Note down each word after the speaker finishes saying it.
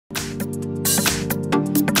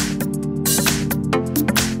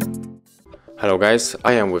Hello guys,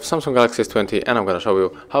 I am with Samsung Galaxy S20 and I'm gonna show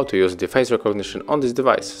you how to use the face recognition on this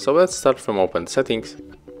device. So let's start from open settings.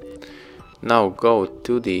 Now go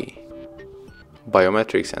to the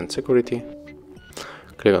biometrics and security.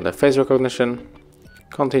 Click on the face recognition,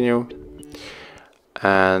 continue.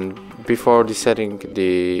 And before the setting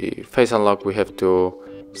the face unlock, we have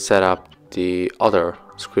to set up the other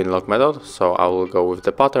screen lock method. So I will go with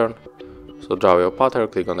the pattern. So draw your pattern,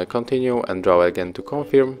 click on the continue and draw again to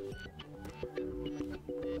confirm.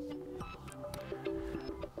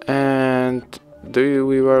 And do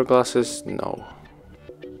we wear glasses? No.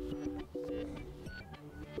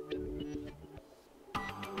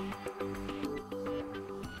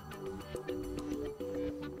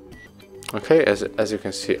 Okay, as you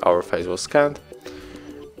can see, our face was scanned,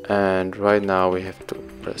 and right now we have to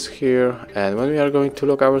press here, and when we are going to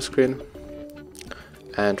lock our screen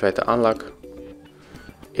and try to unlock,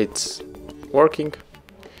 it's working.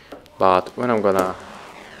 But when I'm gonna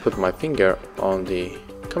put my finger on the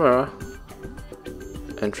camera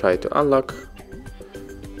and try to unlock,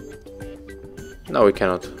 now we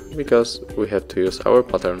cannot, because we have to use our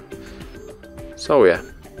pattern. So yeah,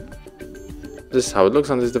 this is how it looks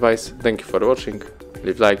on this device. Thank you for watching.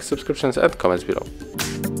 Leave likes, subscriptions and comments below.